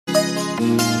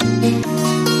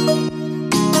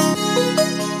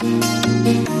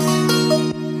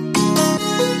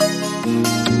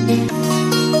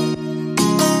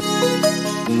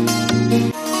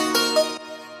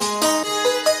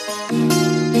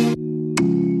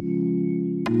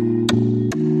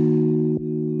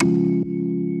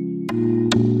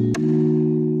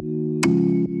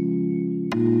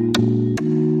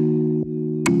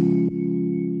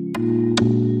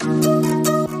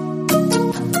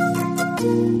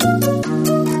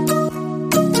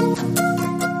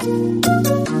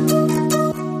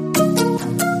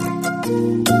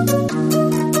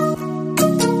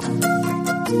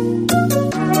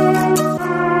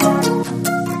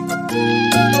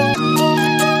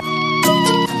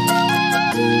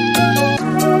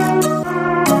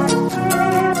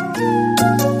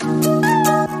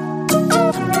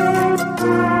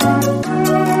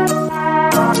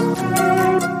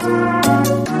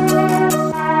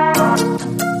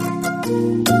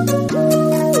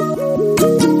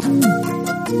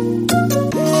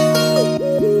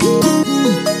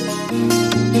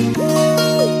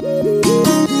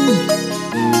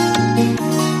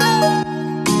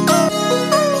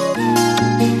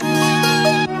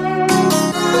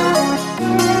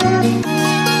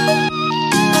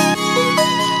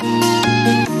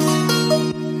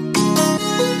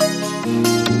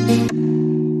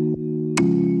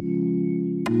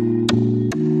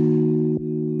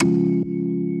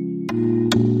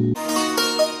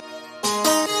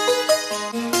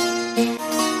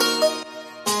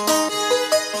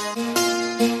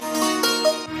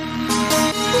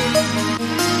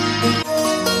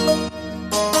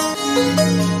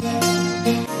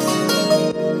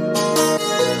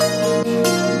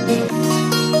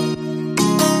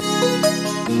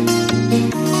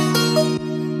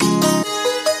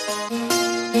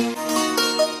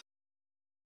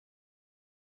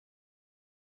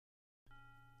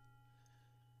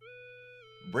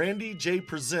Brandy J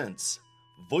presents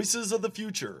Voices of the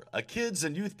Future, a kids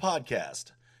and youth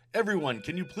podcast. Everyone,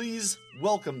 can you please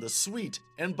welcome the sweet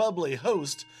and bubbly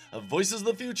host of Voices of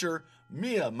the Future,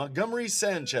 Mia Montgomery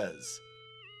Sanchez.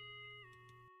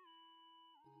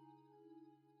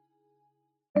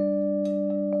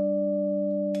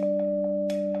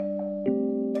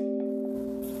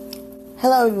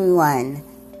 Hello everyone.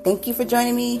 Thank you for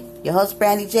joining me, your host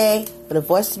Brandy J, with a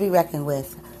voice to be reckoned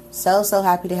with. So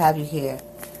happy to have you here.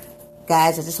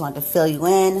 Guys, I just want to fill you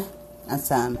in on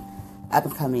some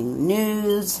up-and-coming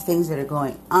news, things that are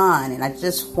going on. And I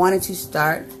just wanted to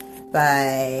start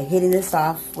by hitting this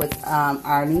off with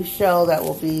our new show that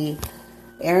will be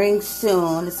airing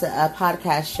soon. It's a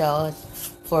podcast show. It's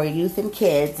for youth and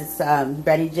kids. It's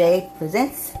Brandy J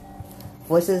presents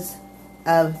Voices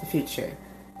of the Future.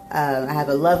 I have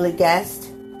a lovely guest.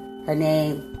 Her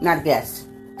name, not a guest.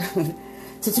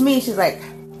 So to me, she's like,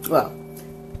 well,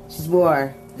 she's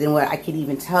more than what I could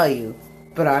even tell you.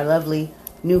 But our lovely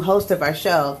new host of our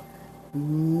show,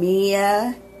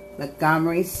 Mia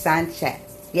Montgomery Sanchez.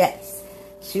 Yes,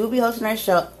 she will be hosting our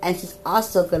show, and she's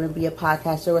also going to be a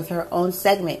podcaster with her own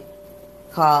segment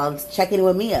called Check In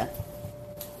With Mia.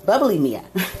 Bubbly Mia.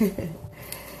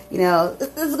 You know,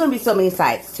 there's going to be so many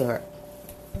sides to her.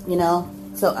 You know,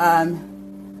 so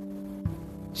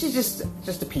she's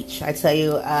just a peach. I tell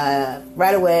you,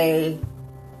 right away,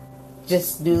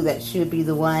 just knew that she would be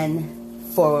the one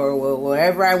for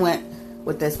wherever I went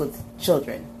with this with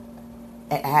children.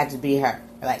 It had to be her.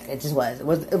 Like, it just was. It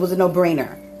was a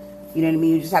no-brainer. You know what I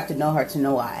mean? You just have to know her to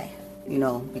know why. You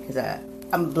know, because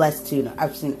I'm blessed to know.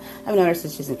 I've known her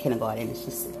since she's in kindergarten, and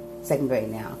she's second grade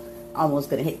now. Almost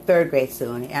going to hit third grade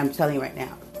soon. And I'm telling you right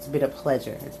now, it's been a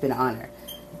pleasure. It's been an honor.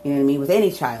 You know what I mean? With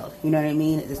any child. You know what I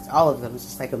mean? It's all of them. It's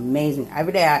just like amazing.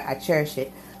 Every day I cherish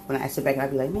it. When I sit back and I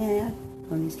be like, man,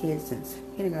 I've known these kids since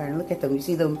kindergarten. Look at them. You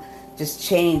see them just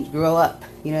change, grow up.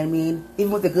 You know what I mean?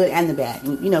 Even with the good and the bad.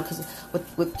 You know, because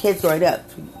with kids growing up,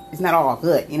 it's not all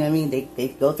good. You know what I mean? They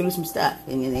go through some stuff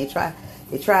and they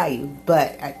try you.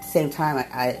 But at the same time,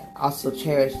 I also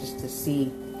cherish just to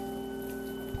see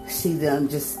them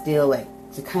just still like,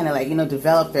 to kind of like, you know,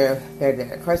 develop their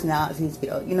personalities,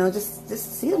 you know, just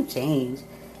see them change.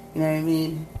 You know what I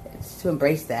mean? It's to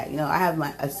embrace that. You know, I have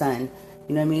a son,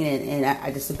 you know what I mean? And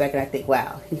I just sit back and I think,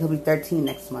 wow, he'll be 13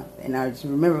 next month. And I just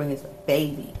remember when he was a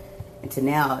baby. And to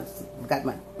now, I've got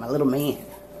my little man,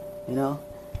 you know?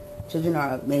 Children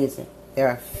are amazing. They're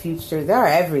our future. They're our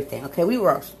everything, okay?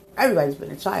 Everybody's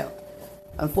been a child.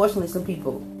 Unfortunately, some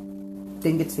people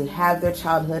didn't get to have their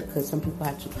childhood because some people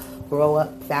have to grow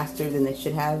up faster than they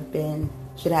should have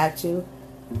to.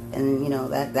 And, you know,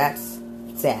 that's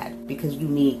sad because you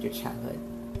need your childhood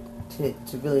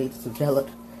to really develop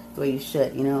the way you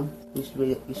should. You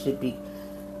should be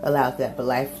allowed that, but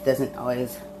life doesn't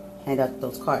always hand out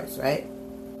those cards, right?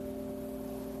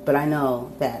 But I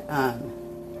know that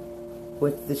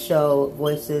with the show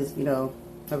Voices,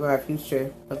 of our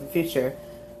future,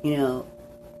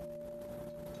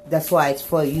 that's why it's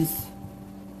for youth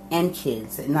and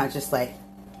kids, and not just like,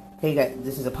 hey,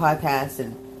 this is a podcast,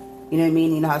 and you know what I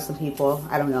mean. You know how some people,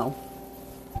 I don't know,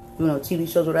 TV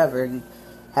shows, whatever, you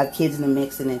have kids in the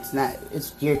mix, and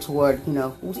it's geared toward,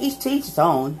 each to each its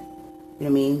own. You know what I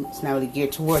mean? It's not really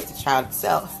geared toward the child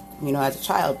itself, as a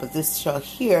child. But this show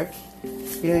here, you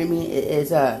know what I mean, it is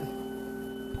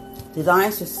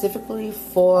designed specifically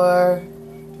for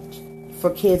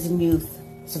kids and youth,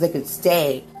 so they could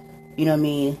stay,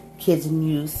 kids and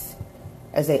youth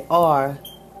as they are,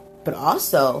 but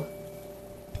also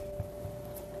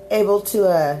able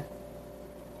to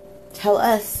tell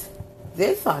us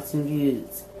their thoughts and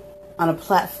views on a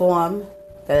platform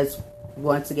that is,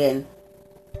 once again,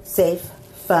 safe,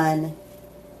 fun,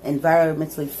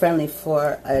 environmentally friendly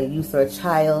for a youth or a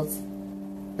child.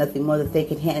 Nothing more that they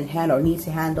can handle or need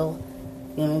to handle.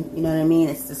 You know what I mean?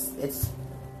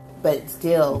 But it's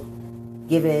still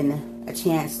given a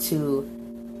chance to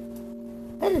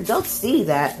let adults see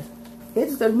that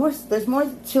there's more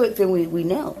to it than we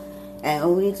know,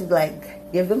 and we need to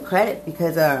give them credit,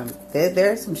 because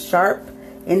there are some sharp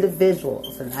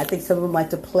individuals, and I think some of them like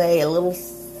to play a little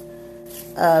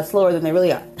slower than they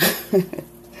really are.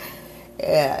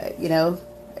 Yeah,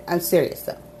 I'm serious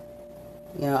though.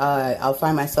 I'll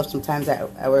find myself sometimes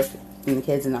at work with the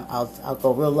kids, and I'll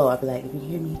go real low. I'll be like, if you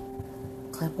hear me,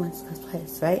 clap once, clap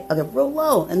twice, right? I'll get real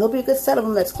low, and there'll be a good set of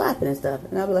them that's clapping and stuff,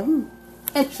 and I'll be like,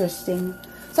 interesting.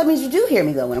 So that means you do hear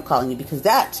me though when I'm calling you, because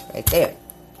that right there.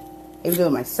 Even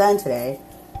with my son today,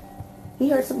 he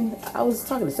heard something. I was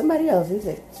talking to somebody else. He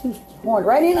said, he horned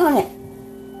right in on it.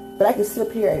 But I can sit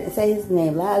up here and say his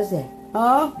name loud as that.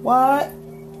 What?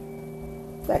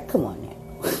 Like, come on now.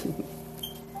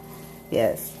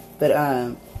 Yes. But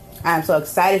I'm so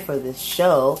excited for this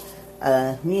show.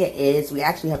 Mia is. We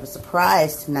actually have a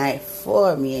surprise tonight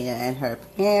for Mia and her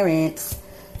parents.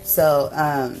 So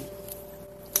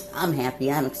I'm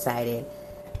happy. I'm excited.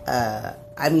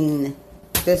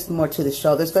 There's more to the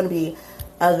show. There's going to be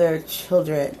other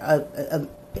children,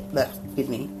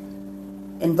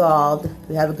 involved.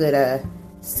 We have a good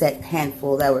set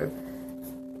handful that were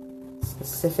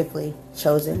specifically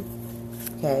chosen.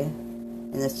 Okay,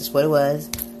 and that's just what it was.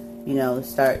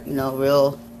 Start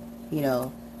real,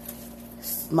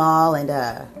 small and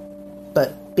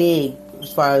but big.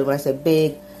 As far as when I say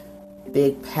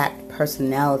big packed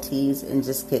personalities, and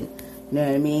just can, what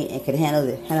I mean, and can handle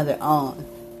their own.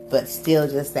 But still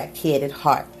just that kid at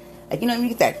heart. You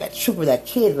get that trooper, that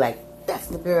kid, that's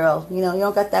the girl. You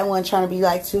don't got that one trying to be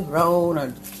too grown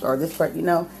or this part,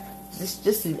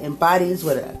 just embodies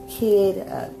what a kid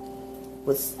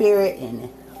with spirit and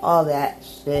all that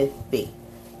should be.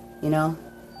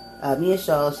 Mia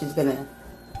show, she's gonna,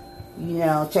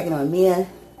 checking on Mia.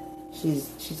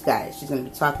 She's got it. She's gonna be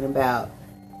talking about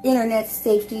internet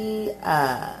safety.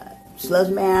 She loves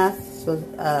math,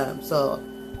 so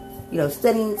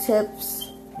studying tips,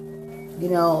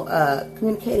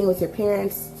 communicating with your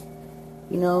parents,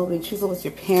 being truthful with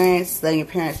your parents, letting your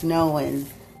parents know when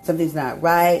something's not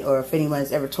right, or if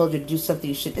anyone's ever told you to do something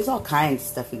you should. There's all kinds of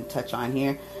stuff we can touch on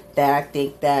here that I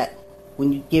think that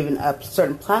when you're given a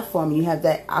certain platform and you have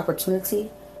that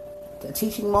opportunity, a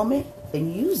teaching moment,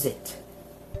 then use it,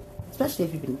 especially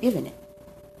if you've been given it.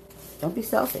 Don't be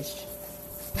selfish.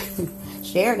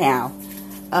 Share now.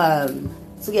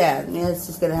 So yeah, Mia's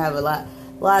just gonna have a lot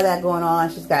of that going on.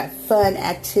 She's got fun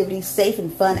activities, safe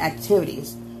and fun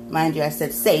activities. Mind you, I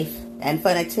said safe and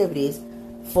fun activities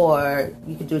for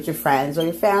you can do with your friends or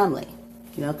your family.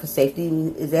 Because safety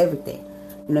is everything.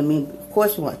 You know what I mean? Of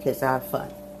course, you want kids to have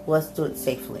fun. Well, let's do it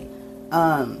safely.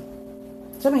 So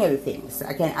many other things.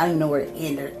 I don't even know where to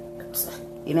end it.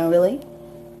 Really.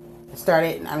 I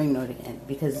started, and I don't even know where to end,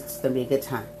 because it's gonna be a good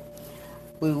time.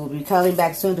 We will be coming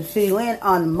back soon to fill you in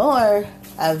on more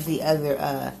of the other,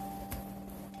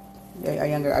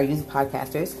 our youth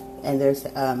podcasters. And there's,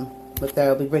 what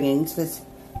they'll be bringing to this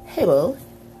table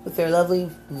with their lovely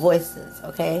voices,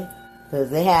 okay?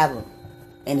 Because they have them.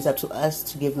 And it's up to us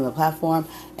to give them a platform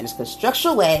in a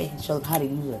constructual way and show them how to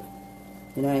use it.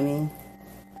 You know what I mean?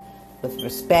 With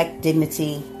respect,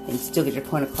 dignity, and still get your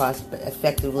point across, but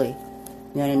effectively.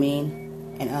 You know what I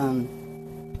mean?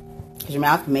 And, because your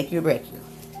mouth can make you or break you.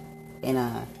 And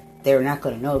they're not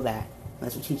going to know that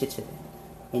unless we teach it to them.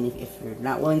 And if you're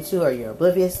not willing to, or you're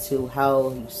oblivious to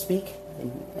how you speak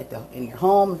in your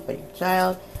home, for your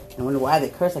child, and wonder why they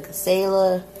curse like a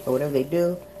sailor or whatever they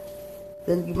do,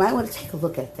 then you might want to take a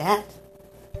look at that.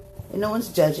 And no one's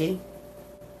judging,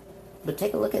 but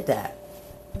take a look at that.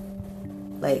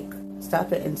 Like,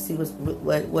 stop it and see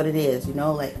what it is, you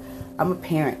know? Like, I'm a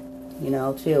parent, you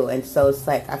know, too. And so it's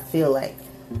like, I feel like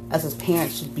us as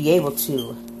parents should be able to,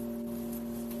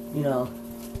 you know,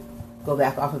 go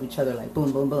back off of each other like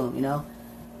boom, boom, boom, you know?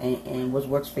 And what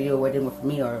works for you or what didn't work for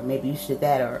me, or maybe you should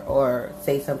that, or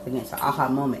say something, it's an aha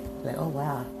moment. Like, oh,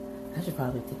 wow, I should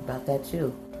probably think about that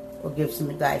too. Or give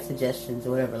some advice, suggestions,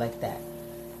 or whatever like that.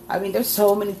 I mean, there's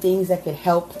so many things that could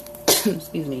help,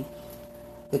 excuse me,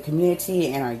 the community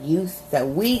and our youth that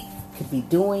we could be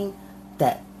doing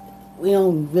that we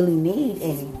don't really need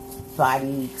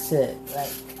anybody to,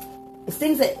 like, it's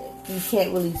things that you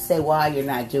can't really say why you're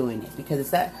not doing it, because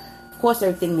it's that. Of course,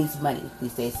 everything needs money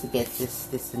these days to get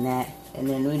this, and that. And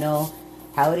then we know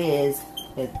how it is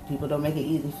that people don't make it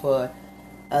easy for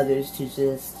others to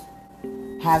just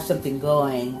have something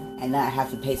going and not have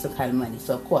to pay some kind of money.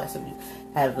 So, of course, if you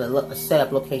have a set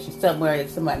up location somewhere,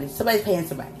 somebody's paying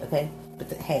somebody, okay?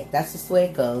 But hey, that's just the way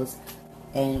it goes.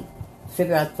 And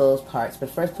figure out those parts. But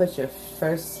first, put your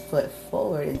first foot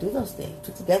forward and do those things.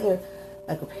 Put together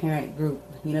like a parent group.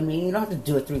 You know what I mean? You don't have to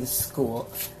do it through the school.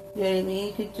 You know what I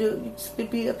mean? You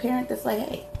could be a parent that's like,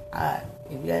 hey,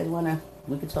 if you guys want to,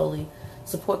 we could totally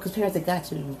support, because parents have got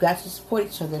to. You've got to support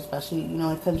each other, especially, you know,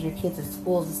 when it comes to your kids at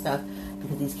schools and stuff,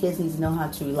 because these kids need to know how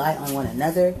to rely on one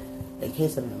another in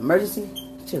case of an emergency,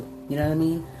 too. You know what I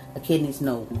mean? A kid needs to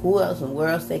know who else and where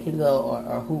else they can go,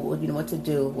 or who, you know, what to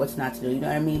do, what's not to do. You know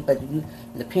what I mean? But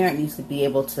the parent needs to be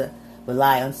able to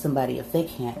rely on somebody if they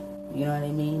can't. You know what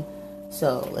I mean?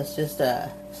 So let's just,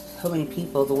 so many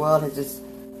people, the world has just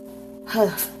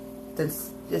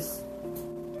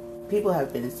people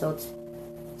have been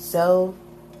so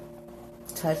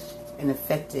touched and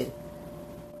affected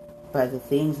by the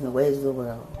things and the ways of the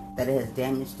world that it has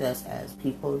damaged us as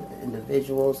people,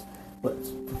 individuals,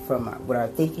 with our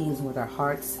thinkings, with our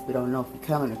hearts. We don't know if we're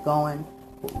coming or going,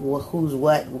 who's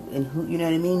what, and who. You know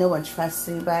what I mean? No one trusts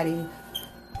anybody.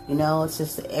 You know, it's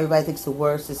just everybody thinks the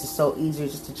worst. It's just so easier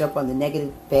just to jump on the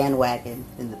negative bandwagon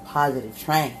than the positive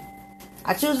train.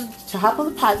 I choose to hop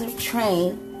on the positive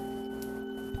train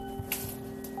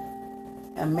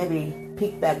and maybe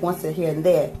peek back once here and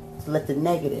there to let the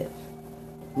negative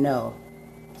know.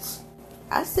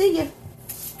 I see you.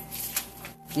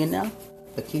 You know?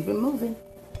 But keep it moving.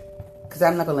 Because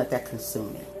I'm not going to let that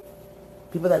consume me.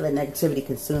 People that let negativity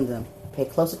consume them, pay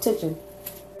close attention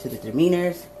to the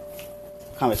demeanors,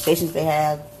 conversations they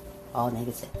have, all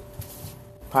negative.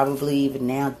 Probably even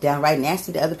now downright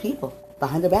nasty to other people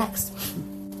behind their backs.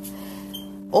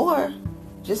 Or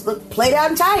just look played out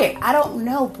and tired. I don't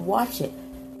know, but watch it.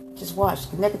 Just watch.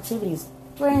 The negativity is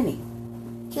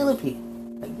draining, killing people.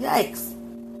 Like, yikes.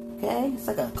 Okay? It's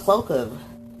like a cloak of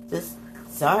this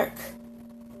dark,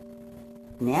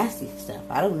 nasty stuff.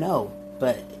 I don't know,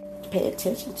 but pay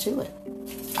attention to it.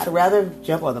 I'd rather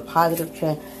jump on the positive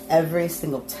trend every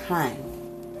single time.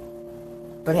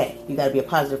 But hey, you gotta be a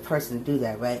positive person to do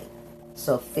that, right?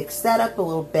 So fix that up a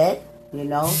little bit. You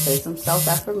know, say some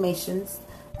self-affirmations.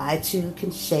 I too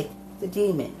can shake the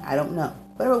demon. I don't know.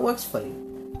 Whatever works for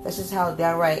you. That's just how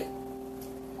downright,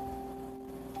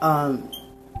 how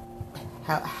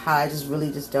I just really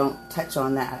just don't touch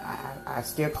on that. I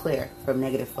steer clear from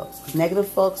negative folks. Because negative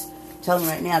folks, tell me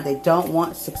right now, they don't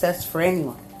want success for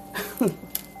anyone.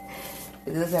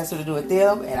 This has to do with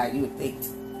them, and you would think,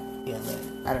 yeah,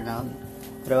 I don't know,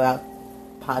 throw out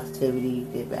positivity,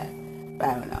 get back. But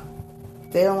I don't know.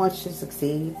 They don't want you to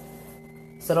succeed.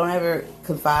 So don't ever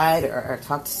confide or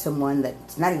talk to someone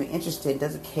that's not even interested,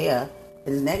 doesn't care,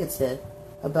 is negative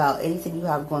about anything you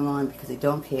have going on, because they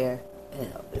don't care.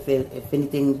 And if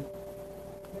anything,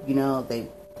 you know,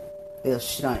 they'll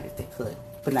shit on it if they could.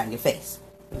 Put it out in your face.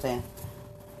 You know what I'm saying?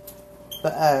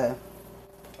 But,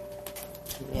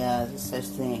 yeah, there's such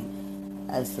thing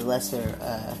as the lesser,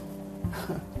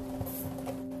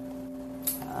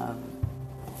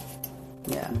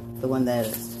 yeah, the one that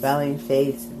is smiling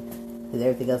face and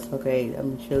everything else so great.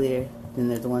 I'm a cheerleader. Then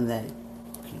there's the one that,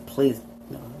 can you please,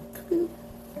 no,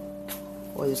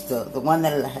 or just the one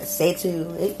that I say to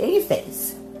in your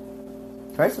face.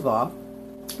 First of all,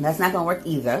 that's not gonna work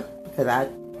either, because I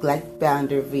like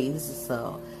boundaries.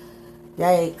 So,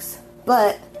 yikes!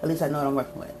 But at least I know what I'm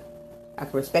working with. I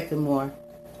can respect it more,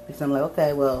 because I'm like,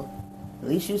 okay, well, at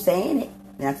least you saying it,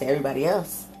 not to everybody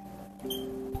else.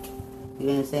 You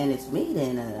ain't saying it's me,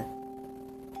 then, well,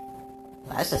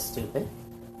 that's just stupid.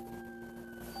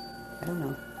 I don't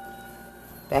know.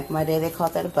 Back in my day, they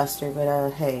called that a buster,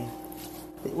 but, hey.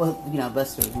 Well, you know,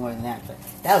 buster was more than that, but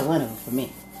that was one of them for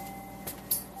me.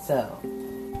 So,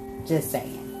 just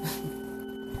saying.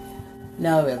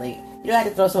 No, really. You don't have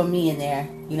to throw some me in there.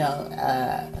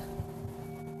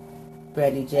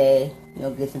 Brandy J,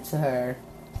 gets into her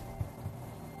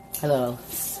little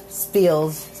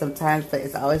spills sometimes, but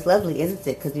it's always lovely, isn't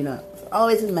it? Because, there's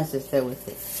always a message there with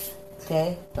it.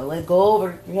 Okay? Don't let it go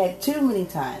over your head too many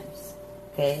times.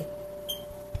 Okay?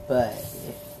 But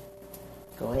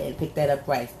go ahead and pick that up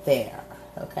right there.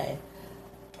 Okay?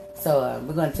 So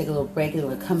we're going to take a little break and we're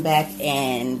going to come back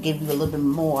and give you a little bit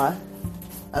more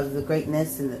of the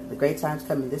greatness and the great times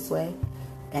coming this way.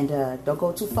 And don't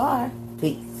go too far.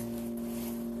 Peace.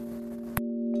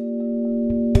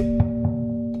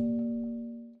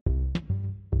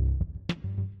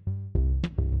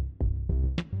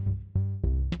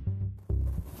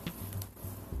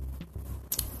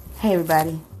 Hey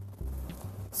everybody.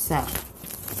 So,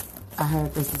 I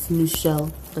heard there's this new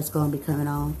show that's going to be coming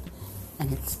on,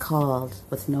 and it's called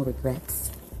With No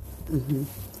Regrets.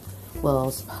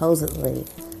 Well, supposedly,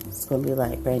 it's going to be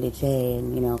like Brandy J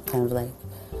and, kind of like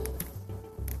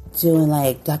doing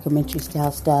like documentary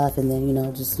style stuff, and then,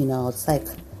 it's like,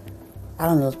 I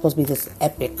don't know, it's supposed to be this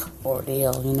epic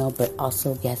ordeal, but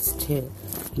also guests too,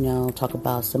 talk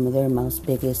about some of their most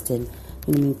biggest and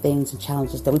things and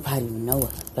challenges that we probably didn't even know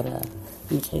of. But let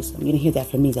me tell you something. You didn't hear that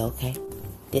from me, though, okay?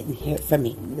 Didn't hear it from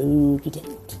me. No, you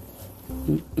didn't.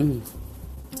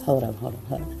 Hold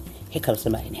on. Here comes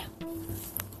somebody now.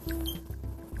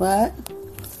 What?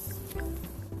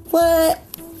 What?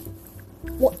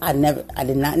 I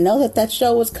did not know that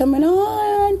show was coming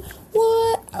on.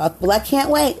 What? Well, I can't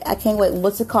wait.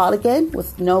 What's it called again?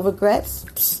 With No Regrets?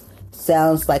 Psst,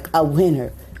 sounds like a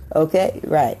winner. Okay?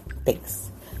 Right. Thanks.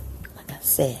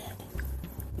 Said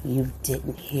you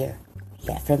didn't hear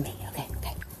that from me. Okay.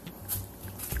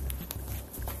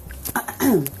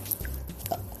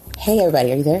 Hey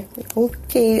everybody, are you there?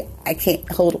 Okay, I can't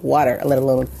hold water, let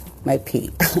alone my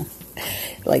pee.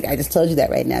 Like I just told you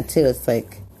that right now too. It's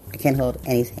like I can't hold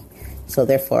anything. So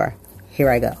therefore, here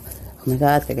I go. Oh my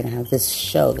God, they're gonna have this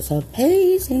show, this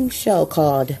amazing show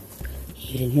called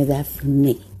You Didn't Hear That From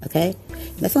Me. Okay,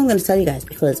 and that's what I'm gonna tell you guys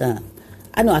because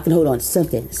I know I can hold on to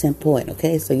something at some point,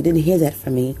 okay? So you didn't hear that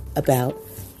from me about...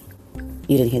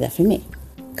 You didn't hear that from me.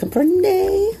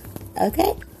 Comprende?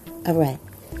 Okay? All right.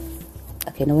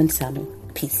 Okay, no one saw me.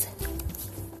 Peace.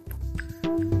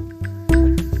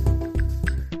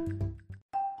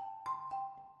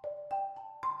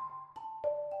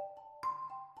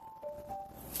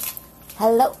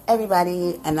 Hello,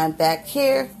 everybody. And I'm back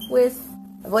here with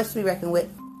a voice to be reckoned with.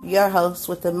 Your host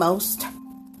with the most,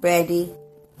 Brandy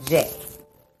J.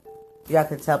 Y'all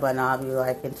can tell by now I'll be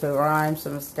like into rhymes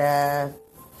and stuff.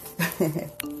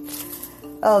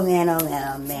 Oh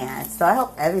man. So I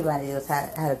hope everybody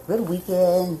had a good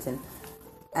weekend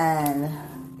and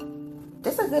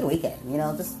just a good weekend.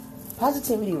 Just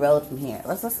positivity road from here.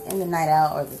 Let's end the night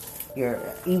out or your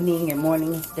evening, your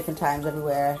mornings, different times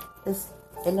everywhere. Just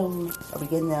end them or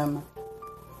begin them.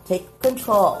 Take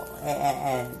control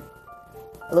and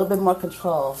a little bit more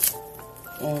control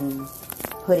in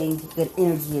putting good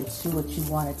energy into what you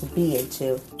want it to be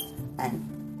into, and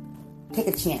take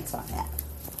a chance on that.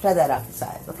 Try that out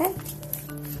besides, okay?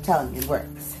 I'm telling you, it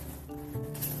works.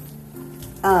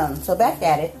 So back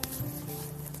at it.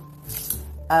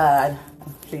 I'm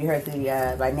sure you heard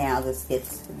by now the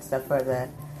skits and stuff for the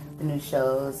new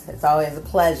shows. It's always a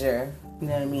pleasure,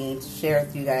 to share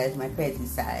with you guys my crazy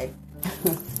side.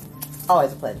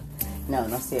 Always a pleasure. No,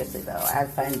 seriously though, I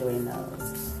have fun doing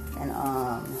those, and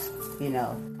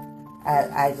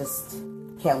I just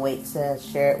can't wait to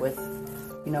share it with,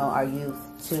 our youth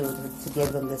too, to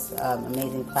give them this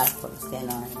amazing platform to stand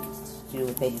on and to do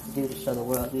what they need to do to show the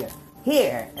world we are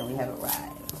here and we have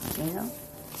arrived.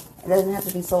 It doesn't have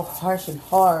to be so harsh and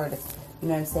hard, you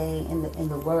know what I'm saying, in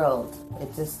the world.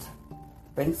 It just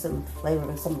brings some flavor,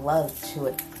 brings some love to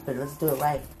it, but let's do it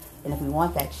right. And if we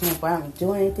want that chance, why aren't we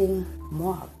doing anything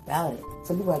more about it?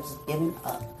 Some people are just giving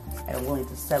up and are willing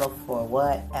to settle for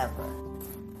whatever.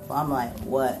 So I'm like,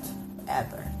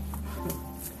 whatever.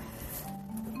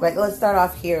 But let's start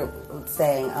off here with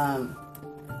saying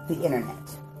the internet.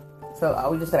 So are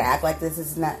we just going to act like this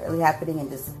is not really happening and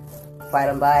just fight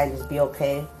on by and just be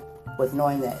okay with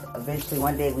knowing that eventually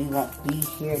one day we won't be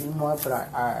here anymore, but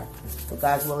our if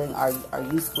God's willing, our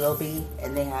youth will be,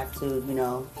 and they have to,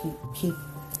 keep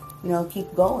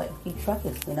going, keep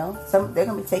trucking, they're going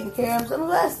to be taking care of some of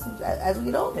us as we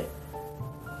get older.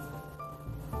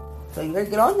 So you better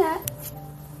get on that.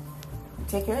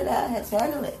 Take care of that. Let's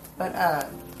handle it. But,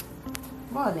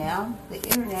 come on now. The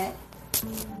internet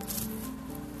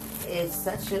is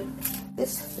this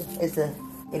is the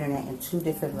internet in two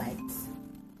different lights.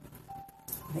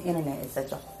 The internet is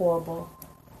such a horrible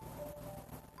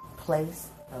place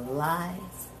of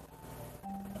lies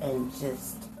and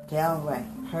just downright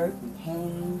hurt and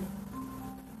pain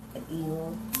and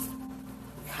evil,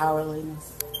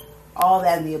 cowardliness, all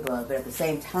that and the above. But at the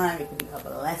same time, it can become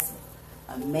a lesson,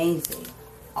 amazing,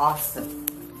 awesome,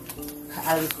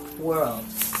 out of this world,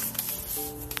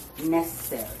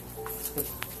 necessary.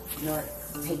 You know,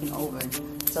 it's taking over in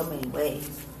so many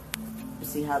ways. You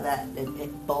see how that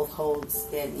it both holds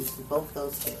in into both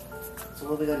those two. So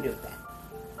what are we going to do with that?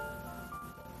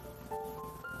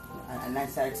 9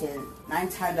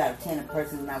 times out of 10, a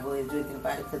person is not willing to do anything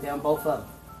about it because they're on both of them.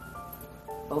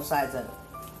 Both sides of it.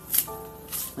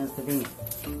 And it's convenient.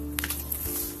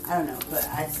 I don't know, but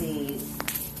I see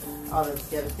all this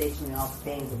devastation and all the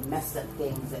things and messed up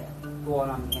things that are going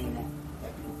on the internet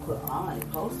that people put on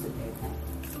and post on the internet.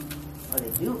 Or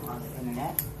they do on the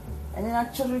internet. And then our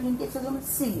children can get to them and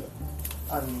see it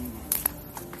on the internet.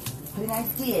 Putting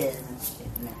ideas and shit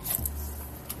in their heads.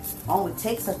 All it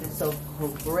takes something so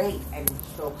great and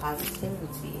show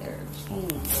positivity or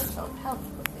change or self-help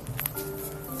with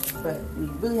it. But we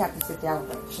really have to sit down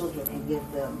with our children and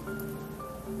give them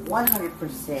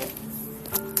 100%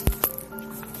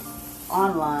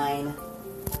 online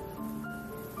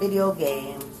video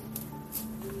games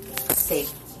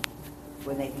safety.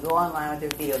 When they go online with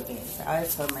their video games. I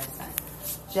always tell my son,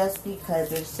 just because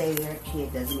they're saying they're a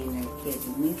kid doesn't mean they're a kid.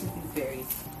 You need to be very,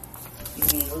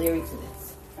 leery to this.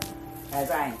 As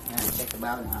I am. And I check them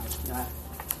out now. You know,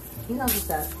 he knows his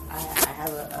stuff. I have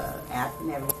a app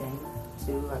and everything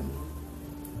to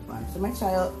monitor my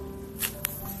child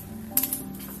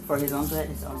for his own good,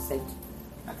 his own safety.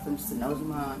 Not for him just to nose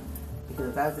him on, because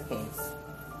if that was the case,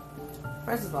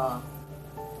 first of all,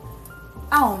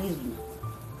 I don't need you.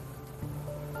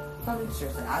 Probably sure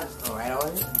said, I'll just go right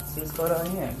over here and see what's going on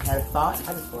here. And had a thought,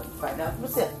 I just go and find out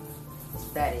what's it. That's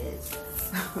what that is.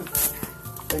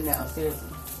 But no, seriously.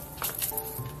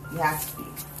 You have to be.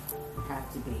 You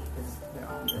have to be, because it's their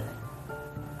own good.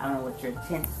 I don't know what your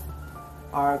intents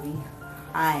are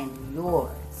behind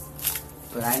yours.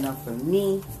 But I know for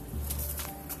me,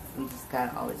 we just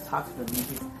gotta always talk to them.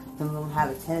 Because some of them have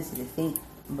a tendency to think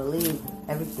and believe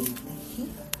everything they hear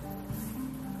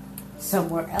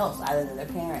somewhere else other than their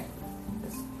parent.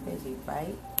 It's crazy,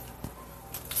 right?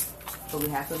 But we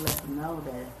have to let them know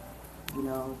that,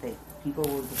 that people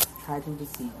will just try to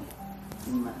deceive you.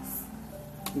 You must.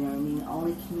 You know what I mean?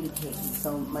 Only communicate in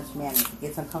so much manner. If it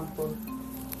gets uncomfortable,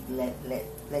 let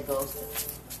go.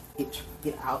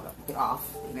 Get off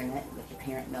the internet. Let your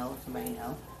parent know, somebody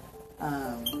know.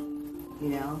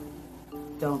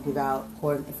 Don't give out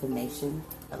important information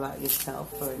about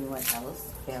yourself or anyone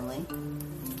else, family.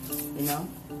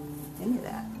 Any of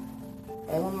that.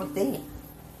 And one more thing.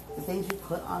 The things you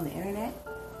put on the internet,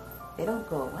 they don't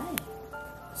go away.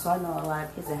 So I know a lot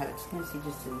of kids that have a tendency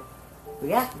just to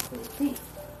react to what they think.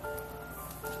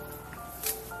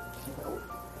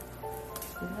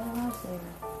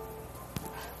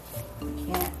 You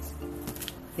can't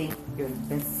think you're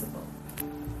invincible.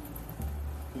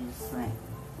 You just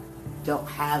don't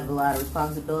have a lot of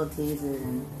responsibilities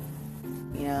and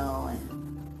you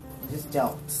just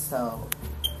don't. So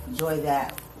enjoy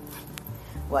that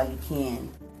while you can.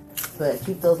 But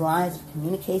keep those lines of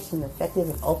communication effective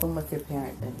and open with your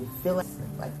parents. And if you feel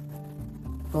like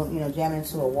jamming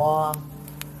into a wall,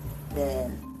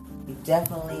 then you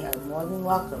definitely are more than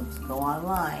welcome to go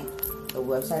online. The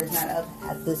website is not up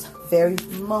at this very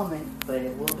moment, but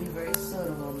it will be very soon,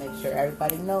 and we'll make sure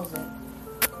everybody knows it.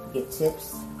 Get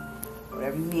tips,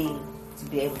 whatever you need to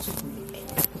be able to communicate.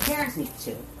 The parents need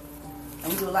to.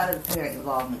 And we do a lot of the parent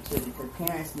involvement too, because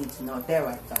parents need to know what their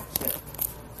rights are too.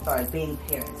 As far as being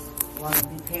parents. You want to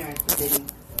be parents, but then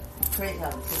it's crazy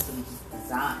how the system is just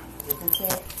designed, isn't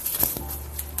it?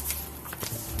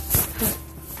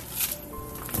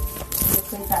 It's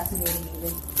pretty fascinating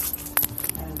even.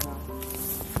 I don't know.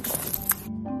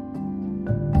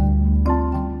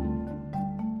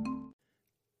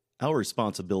 Our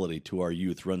responsibility to our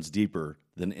youth runs deeper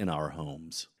than in our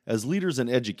homes. As leaders and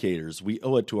educators, we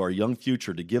owe it to our young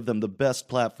future to give them the best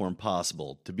platform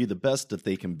possible to be the best that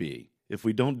they can be. If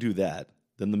we don't do that,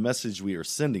 then the message we are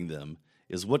sending them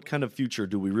is, what kind of future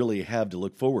do we really have to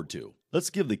look forward to? Let's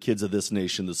give the kids of this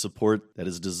nation the support that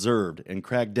is deserved and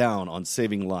crack down on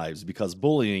saving lives, because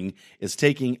bullying is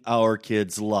taking our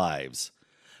kids' lives.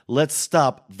 Let's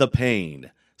stop the pain.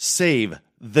 Save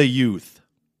the youth.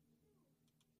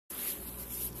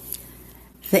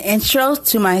 The intro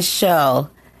to my show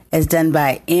is done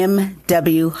by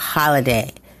M.W.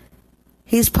 Holiday.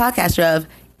 He's podcaster of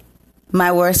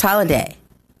My Worst Holiday.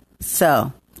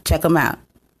 So, check him out.